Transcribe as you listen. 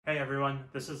Hey everyone,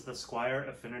 this is the Squier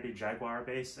Affinity Jaguar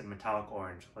bass in metallic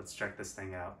orange. Let's check this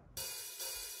thing out.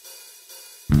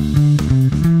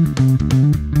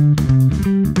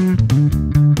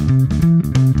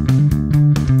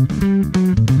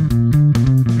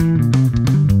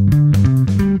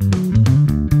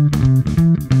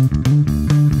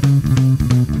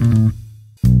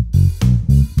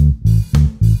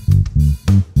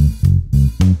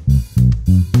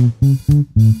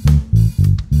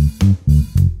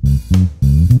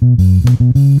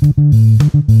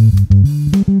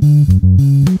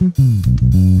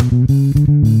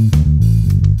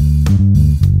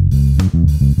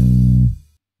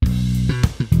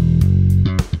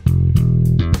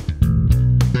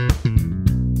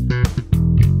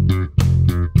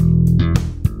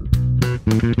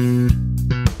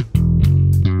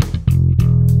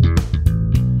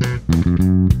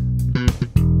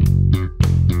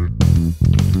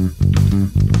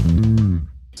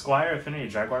 Squier Affinity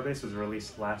Jaguar bass was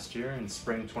released last year in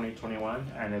spring 2021,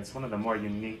 and it's one of the more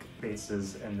unique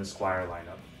basses in the Squier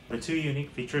lineup. The two unique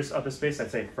features of this bass,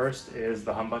 I'd say first is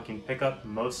the humbucking pickup.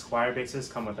 Most Squier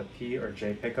basses come with a P or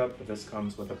J pickup, but this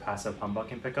comes with a passive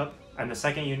humbucking pickup. And the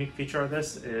second unique feature of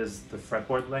this is the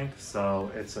fretboard length, so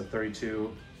it's a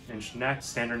 32-inch neck.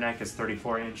 Standard neck is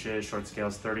 34 inches, short scale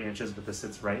is 30 inches, but this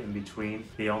sits right in between.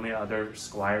 The only other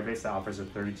Squier bass that offers a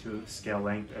 32 scale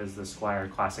length is the Squier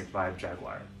Classic Vibe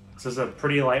Jaguar. So this is a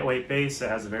pretty lightweight bass. It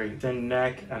has a very thin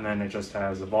neck, and then it just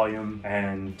has a volume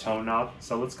and tone knob.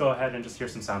 So let's go ahead and just hear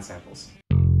some sound samples.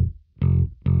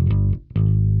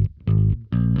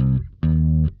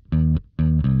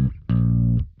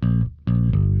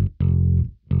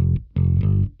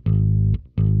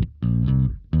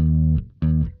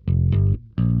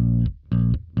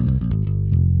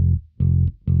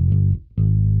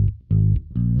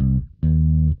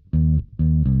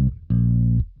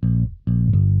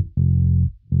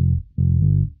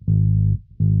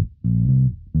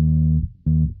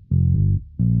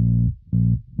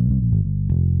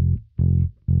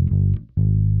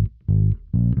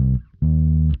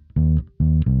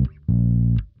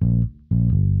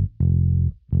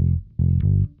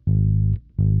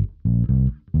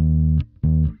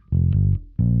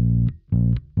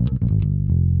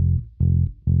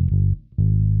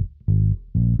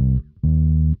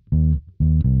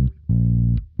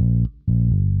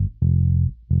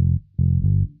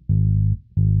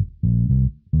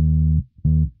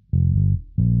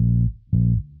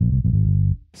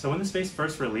 So when this bass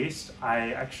first released,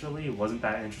 I actually wasn't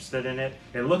that interested in it.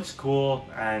 It looked cool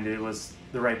and it was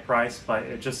the right price, but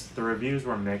the reviews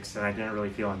were mixed and I didn't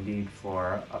really feel a need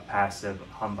for a passive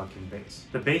humbucking bass.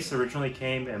 The bass originally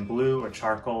came in blue, a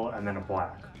charcoal, and then a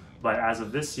black. But as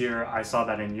of this year, I saw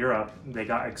that in Europe, they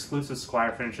got exclusive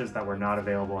Squier finishes that were not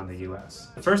available in the US.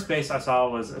 The first bass I saw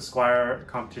was a Squier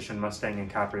Competition Mustang in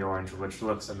Capri Orange, which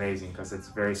looks amazing because it's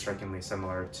very strikingly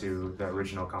similar to the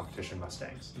original Competition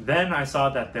Mustangs. Then I saw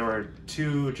that there were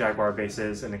two Jaguar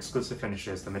basses in exclusive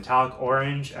finishes, the metallic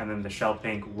orange and then the shell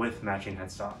pink with matching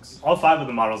headstocks. All five of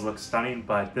the models look stunning,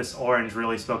 but this orange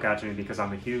really spoke out to me because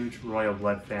I'm a huge Royal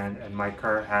Blood fan, and Mike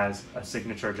Kerr has a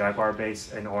signature Jaguar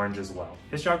bass in orange as well.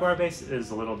 His Jaguar bass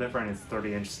is a little different. It's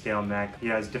 30-inch scale neck. He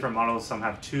has different models. Some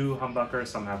have two humbuckers,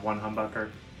 some have one humbucker.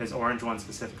 His orange one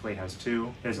specifically has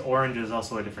two. His orange is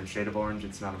also a different shade of orange.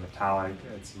 It's not a metallic,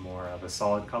 it's more of a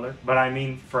solid color. But I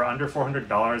mean, for under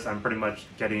 $400, I'm pretty much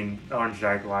getting the orange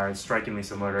Jaguar strikingly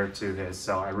similar to his,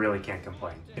 so I really can't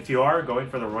complain. If you are going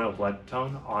for the Royal Blood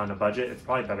tone on a budget, it's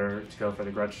probably better to go for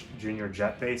the Gretsch Junior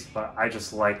Jet bass, but I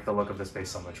just like the look of this bass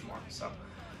so much more, so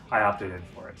I opted in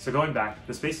for it. So going back,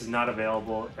 this bass is not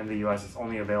available in the US, it's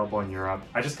only available in Europe.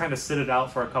 I just kind of sit it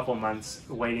out for a couple months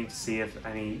waiting to see if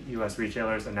any US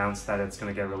retailers announce that it's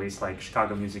going to get released, like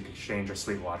Chicago Music Exchange or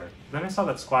Sweetwater. Then I saw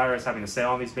that Squier is having a sale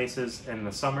on these basses in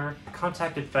the summer. I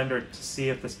contacted Fender to see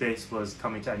if this bass was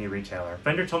coming to any retailer.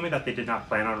 Fender told me that they did not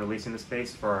plan on releasing this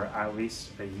bass for at least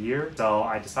a year, so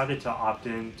I decided to opt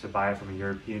in to buy it from a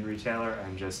European retailer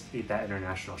and just eat that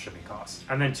international shipping cost.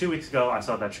 And then 2 weeks ago, I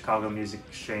saw that Chicago Music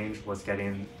Exchange was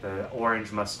getting the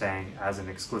orange Mustang as an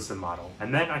exclusive model.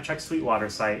 And then I checked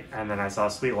Sweetwater's site, and then I saw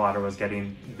Sweetwater was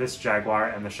getting this Jaguar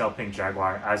and the shell pink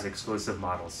Jaguar as exclusive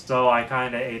models. So I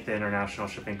kind of ate the international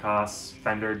shipping costs.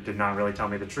 Fender did not really tell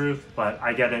me the truth, but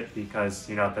I get it because,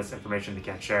 you know, that's information they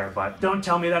can't share. But don't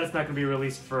tell me that it's not going to be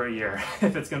released for a year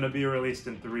if it's going to be released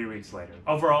in 3 weeks later.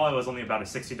 Overall, it was only about a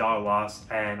 $60 loss,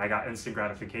 and I got instant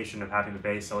gratification of having the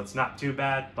bass, so it's not too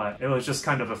bad, but it was just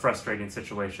kind of a frustrating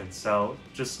situation. So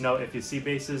just just note, if you see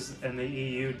basses in the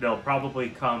EU, they'll probably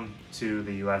come to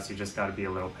the US. You just gotta be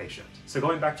a little patient. So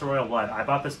going back to Royal Blood, I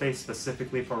bought this bass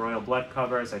specifically for Royal Blood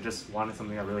covers. I just wanted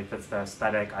something that really fits the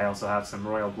aesthetic. I also have some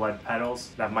Royal Blood pedals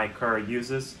that Mike Kerr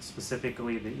uses,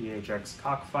 specifically the EHX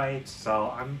Cockfight.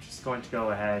 So I'm just going to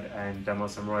go ahead and demo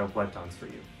some Royal Blood tones for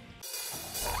you.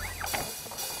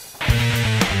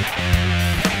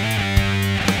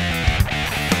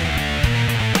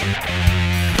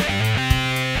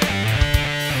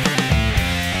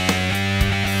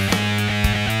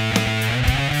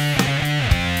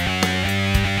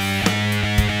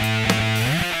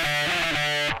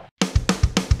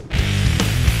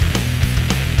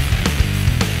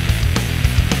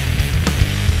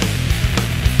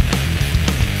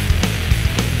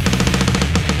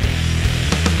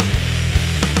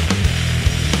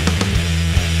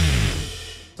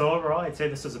 So overall, I'd say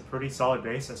this is a pretty solid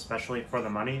bass, especially for the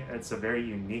money. It's a very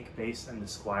unique bass in the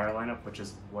Squier lineup, which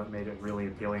is what made it really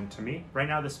appealing to me. Right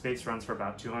now, this bass runs for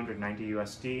about 290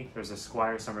 USD. There's a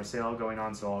Squier summer sale going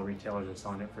on, so all retailers are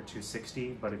selling it for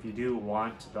 260. But if you do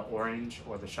want the orange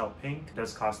or the shell pink, it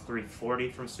does cost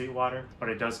 340 from Sweetwater, but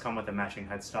it does come with a matching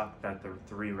headstock that the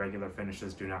 3 regular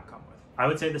finishes do not come with. I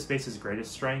would say this bass's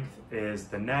greatest strength is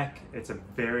the neck. It's a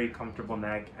very comfortable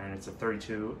neck, and it's a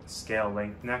 32 scale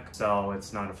length neck, so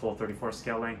it's not a full 34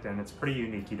 scale length, and it's pretty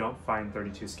unique. You don't find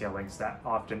 32 scale lengths that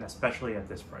often, especially at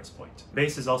this price point.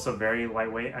 Bass is also very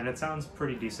lightweight, and it sounds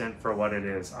pretty decent for what it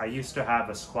is. I used to have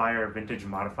a Squier vintage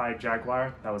modified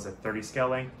Jaguar that was a 30 scale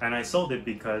length, and I sold it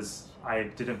because I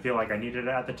didn't feel like I needed it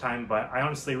at the time, but I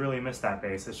honestly really miss that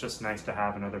bass. It's just nice to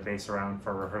have another bass around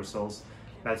for rehearsals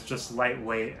that's just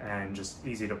lightweight and just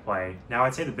easy to play. Now,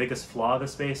 I'd say the biggest flaw of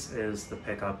this bass is the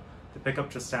pickup. The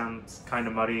pickup just sounds kind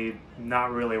of muddy,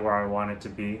 not really where I want it to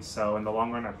be, so in the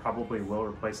long run I probably will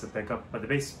replace the pickup, but the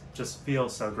bass just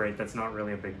feels so great that's not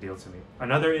really a big deal to me.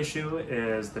 Another issue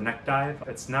is the neck dive.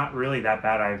 It's not really that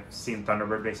bad. I've seen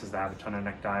Thunderbird basses that have a ton of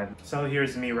neck dive. So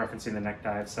here's me referencing the neck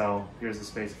dive. So here's the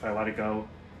space. If I let it go,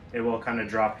 it will kind of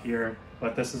drop here,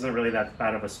 but this isn't really that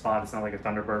bad of a spot. It's not like a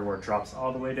Thunderbird where it drops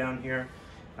all the way down here.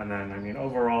 And then, I mean,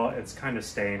 overall, it's kind of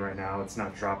staying right now. It's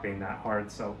not dropping that hard,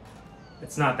 so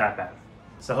it's not that bad.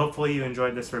 So hopefully you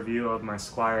enjoyed this review of my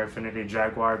Squier Affinity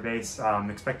Jaguar bass.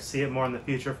 Expect to see it more in the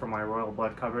future for my Royal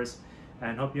Blood covers,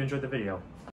 and hope you enjoyed the video.